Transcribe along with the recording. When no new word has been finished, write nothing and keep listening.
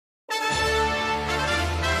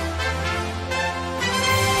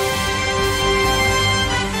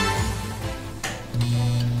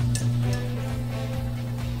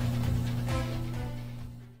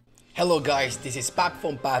Hello guys, this is Pap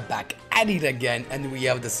from Pap back at it again, and we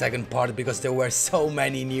have the second part because there were so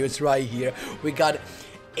many news right here. We got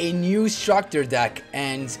a new structure deck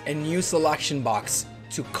and a new selection box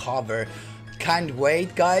to cover. Can't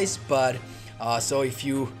wait guys, but so if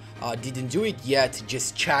you didn't do it yet,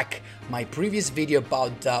 just check my previous video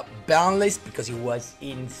about the ban list because it was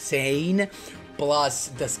insane. Plus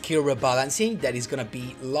the skill rebalancing that is gonna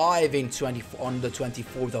be live on the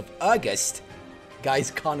 24th of August.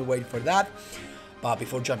 Guys, can't wait for that. But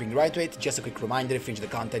before jumping right to it, just a quick reminder, if you enjoy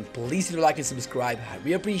the content, please do like and subscribe. I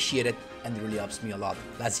really appreciate it and it really helps me a lot.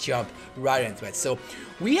 Let's jump right into it. So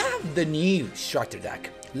we have the new structure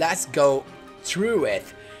deck. Let's go through it.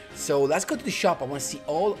 So let's go to the shop. I want to see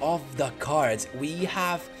all of the cards. We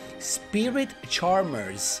have Spirit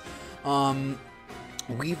Charmers.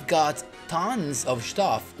 We've got tons of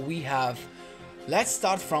stuff. We have, let's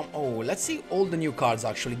start from, let's see all the new cards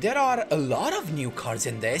actually. There are a lot of new cards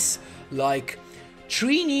in this, like 4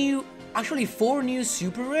 new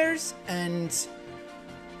super rares and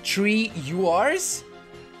 3 URs.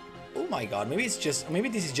 Oh my god, maybe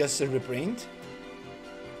this is just a reprint.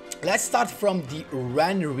 Let's start from the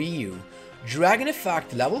Ran Ryu. Dragon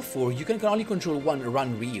effect level 4, you can only control one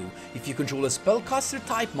Ran Ryu. If you control a spellcaster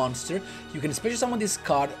type monster, you can special summon this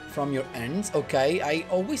card from your end. Okay, I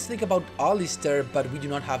always think about Alistair, but we do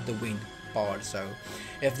not have the wind power, so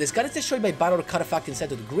if this card is destroyed by battle or card effect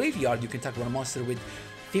inside of the graveyard, you can attack one monster with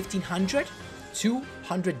 1500,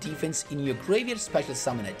 200 defense in your graveyard, special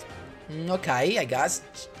summon it. Okay, I guess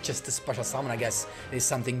just a special summon, I guess is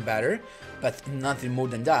something better, but nothing more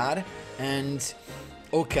than that. And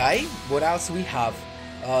okay, what else we have?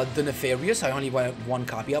 The Nefarious, I only want one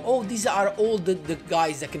copy of. Oh, these are all the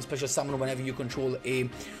guys that can special summon whenever you control a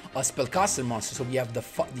spellcaster monster. So we have the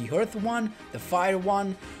Earth one, the Fire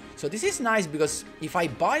one. So this is nice because if I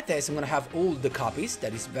buy this, I'm gonna have all the copies.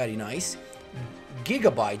 That is very nice.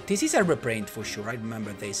 Gigabyte, this is a reprint for sure. I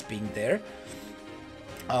remember this being there.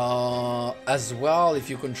 As well, if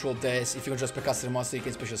you control this, if you control spellcaster monster, you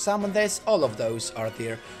can special summon this. All of those are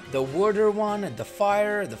there. The Water one, the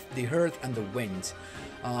Fire, the Earth, and the Wind.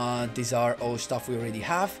 These are all stuff we already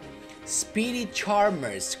have. Spirit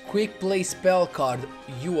Charmers, quick play spell card.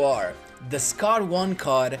 You are discard 1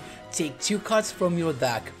 card, take 2 cards from your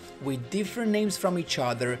deck with different names from each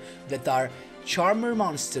other that are Charmer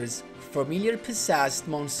monsters, familiar possessed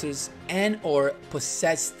monsters, and or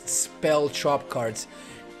possessed spell trap cards.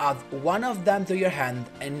 Add one of them to your hand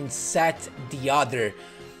and set the other.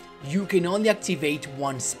 You can only activate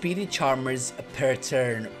 1 Spirit Charmers per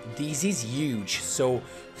turn. This is huge. So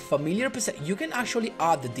familiar possessed, you can actually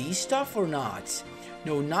add these stuff or not.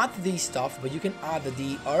 No, not these stuff, but you can add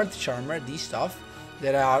the Earth Charmer, these stuff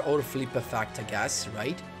that are all flip effect, I guess,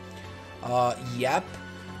 right? Yep.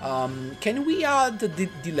 Can we add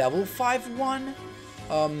the level 5 one?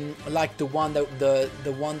 Like the one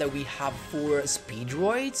that we have for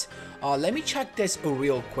Speedroids? Let me check this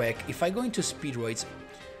real quick. If I go into Speedroids,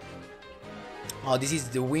 this is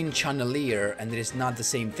the Wind Chandelier, and it is not the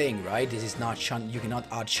same thing, right? This is not you cannot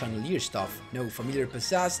add Chandelier stuff. No, familiar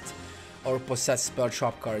possessed or possessed spell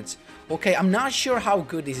trap cards. Okay, I'm not sure how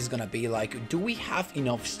good this is gonna be. Like, do we have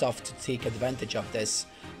enough stuff to take advantage of this?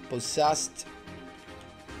 Possessed.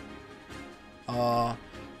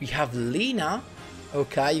 We have Lena.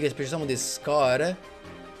 Okay, you can special summon this card.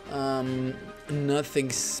 Nothing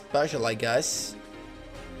special, I guess.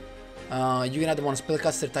 You can add 1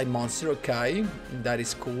 spellcaster type monster. Okay, that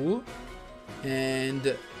is cool.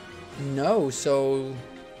 And no, so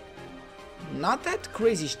not that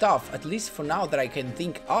crazy stuff, at least for now that I can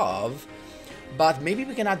think of. But maybe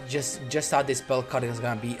we cannot just add this spell card. It's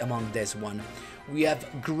gonna be among this one. We have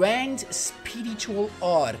Grand Spiritual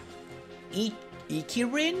Or.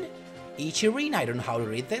 Ichirin, I don't know how to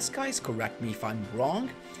read this, guys, correct me if I'm wrong.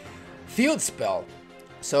 Field Spell,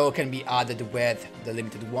 so can be added with the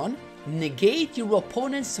limited one. Negate your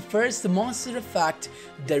opponent's first monster effect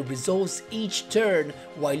that resolves each turn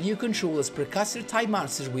while you control a spellcaster type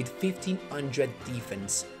monster with 1500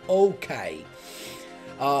 defense. Okay.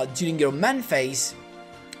 During your main phase,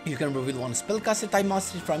 you can reveal 1 spellcaster type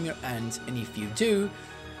monster from your hand, and if you do,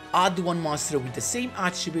 add 1 monster with the same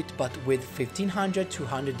attribute but with 1500,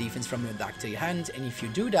 200 defense from your deck to your hand, and if you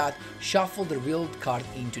do that, shuffle the revealed card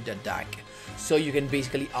into the deck. So you can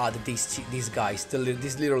basically add these guys,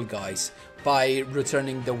 these little guys, by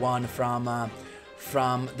returning the one from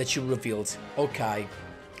that you revealed. Okay,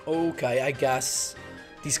 I guess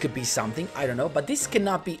this could be something, I don't know, but this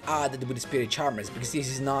cannot be added with the Spirit Charmers because this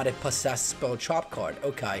is not a possessed spell trap card.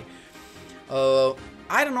 Okay.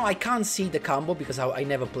 I don't know, I can't see the combo because I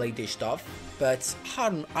never played this stuff, but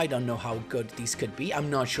I don't know how good this could be. I'm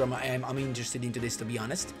not sure I'm interested into this, to be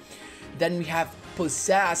honest. Then we have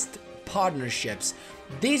Possessed Partnerships.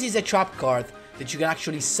 This is a trap card that you can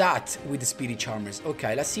actually set with the Spirit Charmers.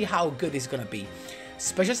 Okay, let's see how good it's gonna be.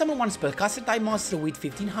 Special summon one spellcaster type monster with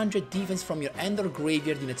 1500 defense from your end or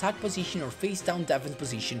graveyard in attack position or face down defense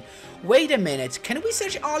position. Wait a minute, can we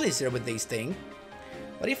search Alistair with this thing?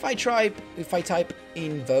 But if I type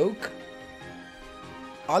Invoke,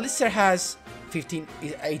 Alistair has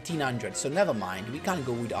 1800, so never mind. We can't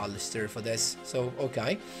go with Alistair for this, so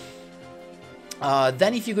okay.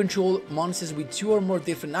 Then if you control monsters with 2 or more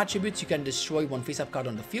different attributes, you can destroy one face-up card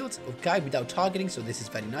on the field, okay, without targeting, so this is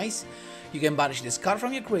very nice. You can banish this card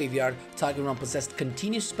from your graveyard, target one possessed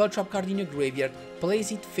continuous spell trap card in your graveyard,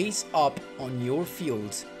 place it face up on your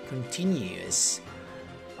field. Continuous.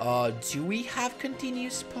 Do we have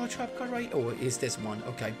continuous spell trap card, right? Oh, is this one?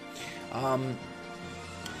 Okay.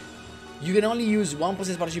 You can only use one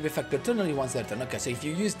possessed partnership effect per turn, only once per turn. Okay, so if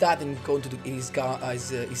you use that and go to the, is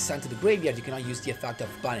sent to the graveyard, you cannot use the effect of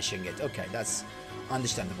banishing it. Okay, that's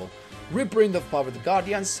understandable. Reprint of Power of the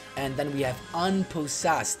Guardians, and then we have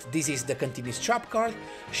Unpossessed. This is the continuous trap card.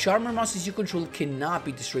 Charmer monsters you control cannot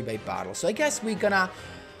be destroyed by battle. So I guess we're gonna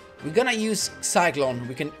use Cyclone.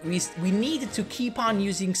 We need to keep on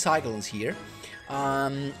using Cyclones here.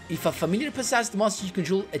 If a familiar possessed monster you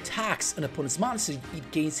control attacks an opponent's monster,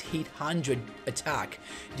 it gains 800 attack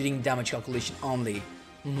during damage calculation only.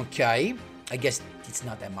 Okay, I guess it's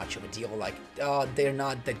not that much of a deal. Like, they're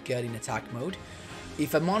not that good in attack mode.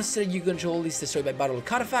 If a monster you control is destroyed by battle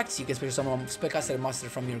card effects, you can special summon spellcaster monster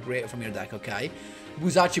from your deck. Okay,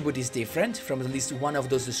 whose attribute is different from at least one of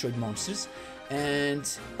those destroyed monsters,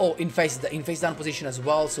 and in face down position as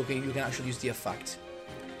well. So okay, you can actually use the effect.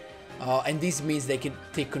 And this means they can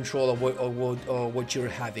take control of what you're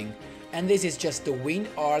having. And this is just the Wind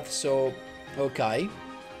Art, so okay.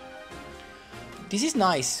 This is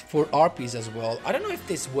nice for RPs as well. I don't know if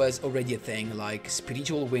this was already a thing, like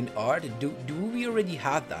Spiritual Wind Art. Do we already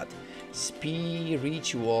have that?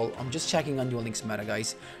 Spiritual. I'm just checking on Duel Links meta,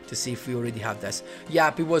 guys, to see if we already have this.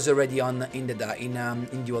 Yeah, it was already on in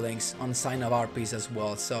Duel Links on Sign of RPs as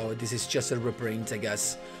well. So this is just a reprint, I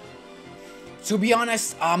guess. To be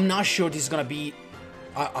honest, I'm not sure this is gonna be.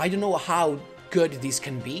 I don't know how good this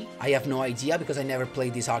can be. I have no idea because I never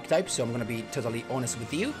played this archetype, so I'm gonna be totally honest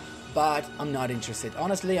with you. But I'm not interested.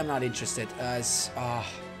 Honestly, I'm not interested, as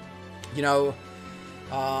you know,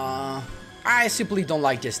 I simply don't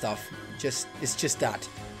like this stuff. It's just that.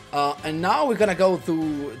 And now we're gonna go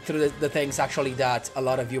through the things actually that a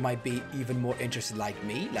lot of you might be even more interested like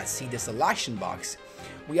me. Let's see the selection box.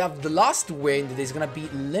 We have the Last Wind that is gonna be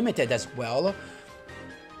limited as well.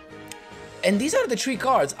 And these are the 3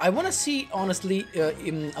 cards. I wanna see, honestly,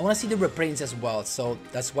 I wanna see the reprints as well. So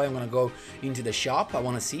that's why I'm gonna go into the shop. I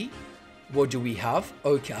wanna see what do we have.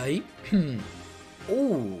 Okay.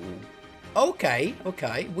 Ooh. Okay.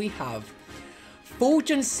 We have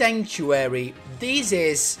Fortune Sanctuary. This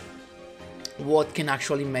is what can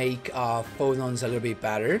actually make photons a little bit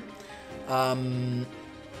better.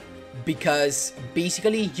 Because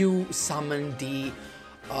basically you summon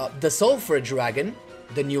the Sulphur Dragon,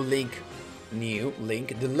 the new Link,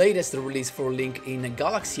 the latest release for Link in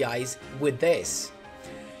Galaxy Eyes with this,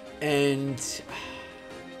 and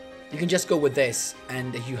you can just go with this,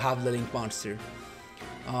 and you have the Link monster.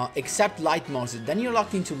 Except Light monster, then you're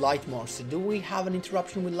locked into Light monster. Do we have an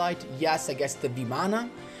interruption with Light? Yes, I guess the Vimana,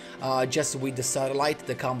 just with the Satellite,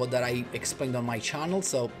 the combo that I explained on my channel.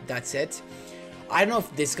 So that's it. I don't know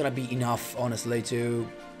if this is gonna be enough, honestly, to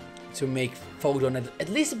make Photon at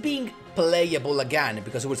least being playable again,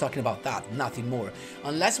 because we're talking about that, nothing more.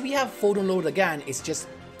 Unless we have Photon load again, it's just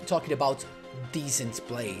talking about decent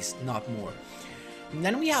plays, not more. And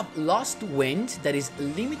then we have Lost Wind, that is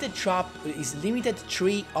limited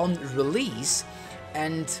 3 on release,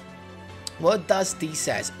 and what does this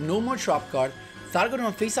says? No more trap card, target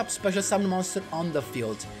on face-up special summon monster on the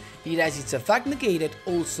field. It has its effect negated,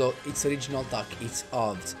 also its original attack is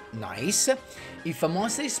off. Nice. If a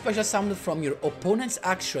monster is special summoned from your opponent's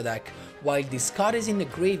extra deck while this card is in the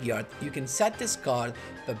graveyard, you can set this card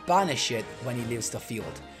but banish it when he leaves the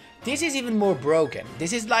field. This is even more broken.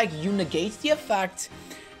 This is like you negate the effect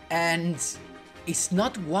and it's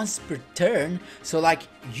not once per turn, so like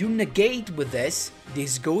you negate with this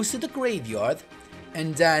goes to the graveyard,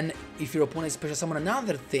 and then if your opponent special summon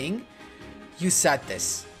another thing, you set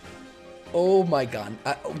this. Oh my god,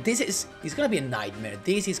 it's gonna be a nightmare.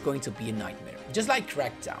 This is going to be a nightmare, just like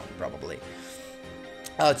Crackdown probably.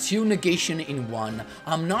 2 negation in 1.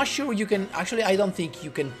 I'm not sure you can, actually I don't think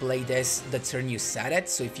you can play this the turn you set it,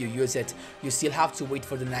 so if you use it, you still have to wait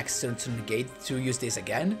for the next turn to negate to use this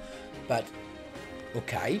again, but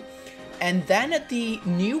okay. And then the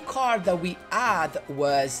new card that we add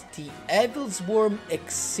was the Evil's Worm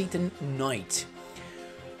Excitant Knight.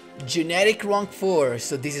 Generic rank 4,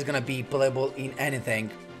 so this is gonna be playable in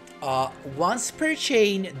anything. Once per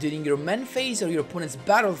chain, during your main phase or your opponent's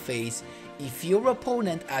battle phase, if your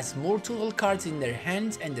opponent has more total cards in their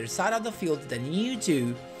hands and their side of the field than you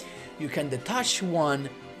do, you can detach 1,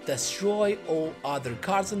 destroy all other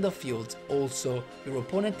cards on the field. Also, your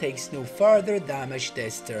opponent takes no further damage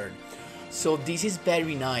this turn. So this is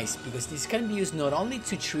very nice, because this can be used not only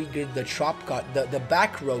to trigger the trap card, the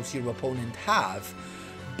back rows your opponent have,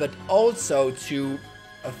 but also to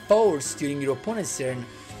force during your opponent's turn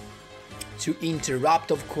to interrupt,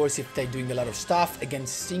 of course, if they're doing a lot of stuff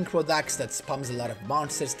against synchro decks that spams a lot of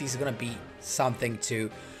monsters. This is gonna be something to,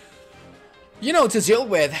 you know, to deal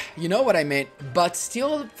with, you know what I mean. But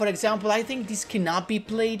still, for example, I think this cannot be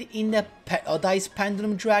played in the Dice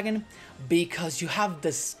Pendulum Dragon, because you have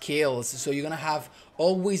the skills, so you're gonna have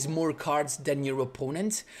always more cards than your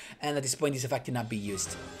opponent, and at this point this effect cannot be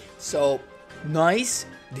used. So nice,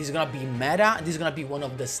 this is gonna be meta, this is gonna be one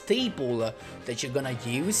of the staple that you're gonna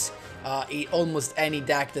use in almost any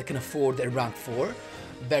deck that can afford a rank 4.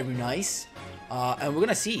 Very nice. And we're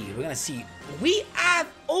gonna see. We have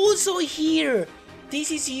also here,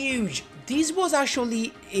 this is huge. This was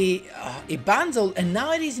actually a bundle, and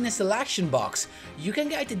now it is in a selection box. You can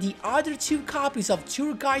get the other 2 copies of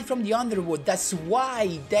Tour Guide from the Underworld. That's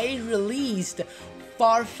why they released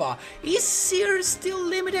Farfa. Is Seer still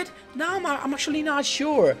limited? Now I'm actually not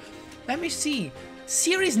sure. Let me see.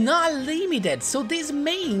 Seer is not limited, so this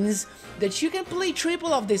means that you can play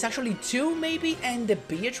triple of this, actually 2 maybe, and the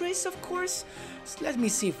Beatrice, of course. So let me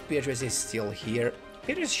see if Beatrice is still here.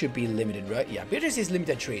 Beatrice should be limited, right? Yeah, Beatrice is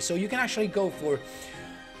limited 3, so you can actually go for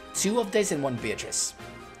 2 of this and 1 Beatrice.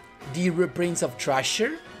 The reprints of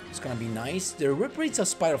Thrasher, it's gonna be nice. The reprints of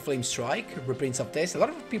Spiral Flame Strike, reprints of this, a lot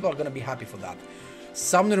of people are gonna be happy for that.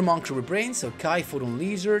 Summoner Monk reprints, okay, Photon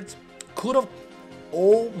Lizard. Could have,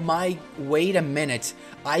 oh my, wait a minute,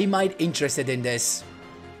 I might interested in this.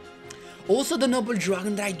 Also the Noble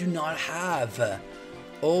Dragon that I do not have.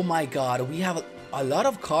 Oh my god, we have a lot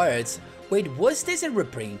of cards. Wait, was this a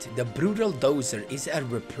reprint? The Brutal Dozer is a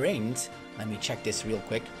reprint. Let me check this real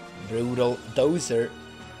quick. Brutal Dozer.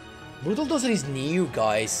 Brutal Dozer is new,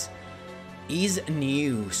 guys. Is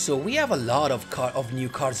new. So we have a lot of new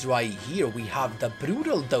cards right here. We have the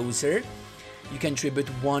Brutal Dozer. You can tribute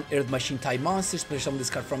 1 Earth Machine type monster, special summon this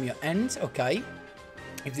card from your end. Okay.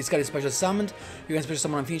 If this card is special summoned, you can special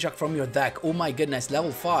summon a Phoenix from your deck. Oh my goodness,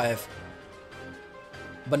 level 5.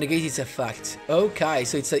 But negate its effect. Okay,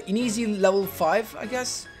 so it's an easy level 5, I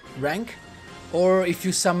guess, rank. Or if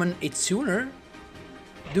you summon it sooner.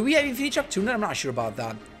 Do we have Infinity Shock Tuner? I'm not sure about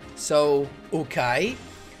that. So, okay.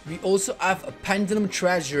 We also have a Pendulum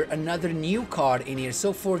Treasure, another new card in here.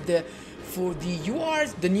 So for the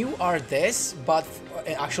URs, the new are this, but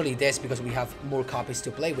actually this, because we have more copies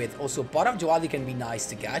to play with. Also, Pot of Duality can be nice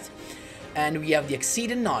to get. And we have the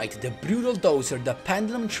Exceeding Knight, the Brutal Dozer, the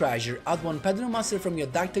Pendulum Treasure. Add 1 Pendulum Monster from your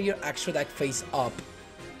deck to your extra deck face up.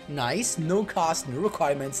 Nice, no cost, no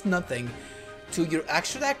requirements, nothing. To your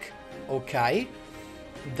extra deck, okay.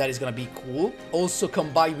 That is gonna be cool. Also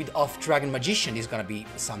combined with Off Dragon Magician is gonna be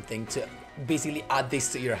something to basically add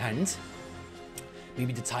this to your hand.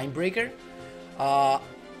 Maybe the Time Breaker.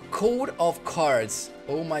 Code of Cards.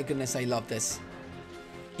 Oh my goodness, I love this.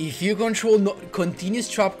 If you control continuous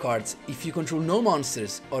trap cards, if you control no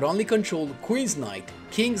monsters, or only control Queen's Knight,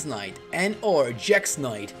 King's Knight, and or Jack's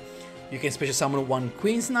Knight, you can special summon 1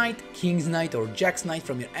 Queen's Knight, King's Knight, or Jack's Knight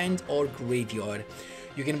from your end or graveyard.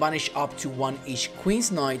 You can banish up to 1 each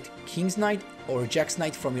Queen's Knight, King's Knight, or Jack's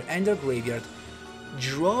Knight from your end or graveyard.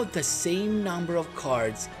 Draw the same number of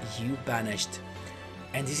cards you banished.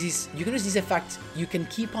 And this is, you can use this effect, you can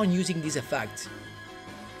keep on using this effect.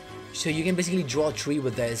 So you can basically draw 3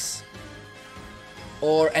 with this.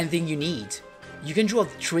 Or anything you need. You can draw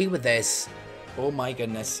 3 with this. Oh my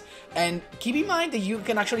goodness. And keep in mind that you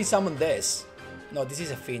can actually summon this. No, this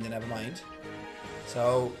is a Fiend, never mind.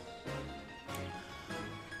 So...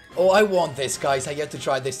 oh, I want this, guys. I have to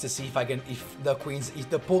try this to see if I can, if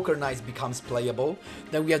the Poker Knight becomes playable.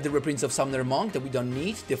 Then we have the reprints of Summoner Monk that we don't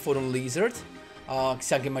need. The Photon Lizard.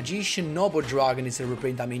 Xyz Magician, Noble Dragon is a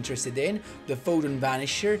reprint I'm interested in. The Photon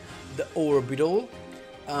Vanisher, the Orbital,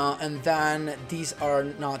 and then these are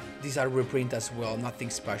reprint as well, nothing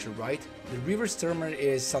special, right? The River Stormer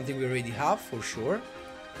is something we already have for sure.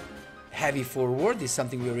 heavy forward. This is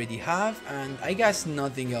something we already have, and I guess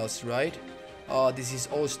nothing else, right? This is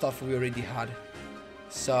all stuff we already had,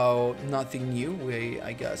 so nothing new.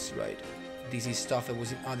 I guess, right? This is stuff that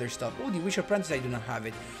was in other stuff. Oh, the Wish Apprentice, I do not have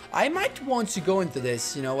it. I might want to go into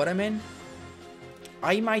this, you know what I mean?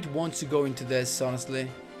 I might want to go into this, honestly.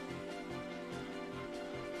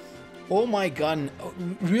 Oh my god,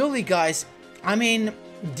 really guys, I mean,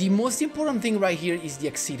 the most important thing right here is the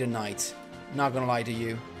Exceeder Knight. Not gonna lie to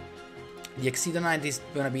you. The Exceeder Knight is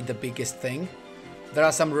gonna be the biggest thing. There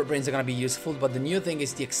are some brains that are gonna be useful, but the new thing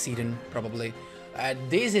is the Exceeder, probably.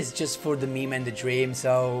 This is just for the meme and the dream,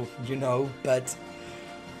 so, you know, but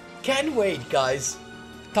can't wait, guys.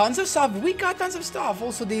 Tons of stuff. We got tons of stuff.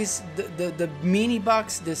 Also, the mini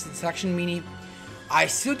box, the selection mini. I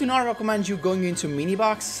still do not recommend you going into mini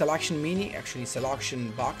box, selection mini, actually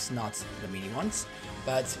selection box, not the mini ones.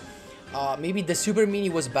 But maybe the super mini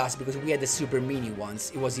was best because we had the super mini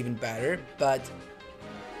ones. It was even better. But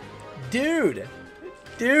dude,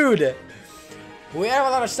 we have a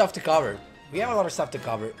lot of stuff to cover.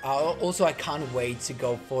 Also, I can't wait to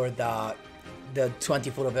go for the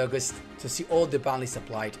 24th of August to see all the ban lists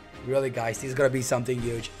applied. Really, guys, this is gonna be something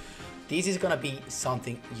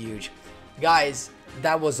huge. Guys,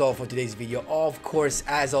 that was all for today's video. Of course,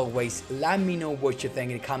 as always, let me know what you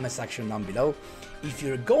think in the comment section down below. If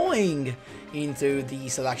you're going into the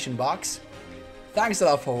selection box, thanks a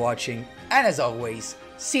lot for watching, and as always,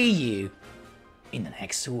 see you in the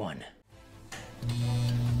next one.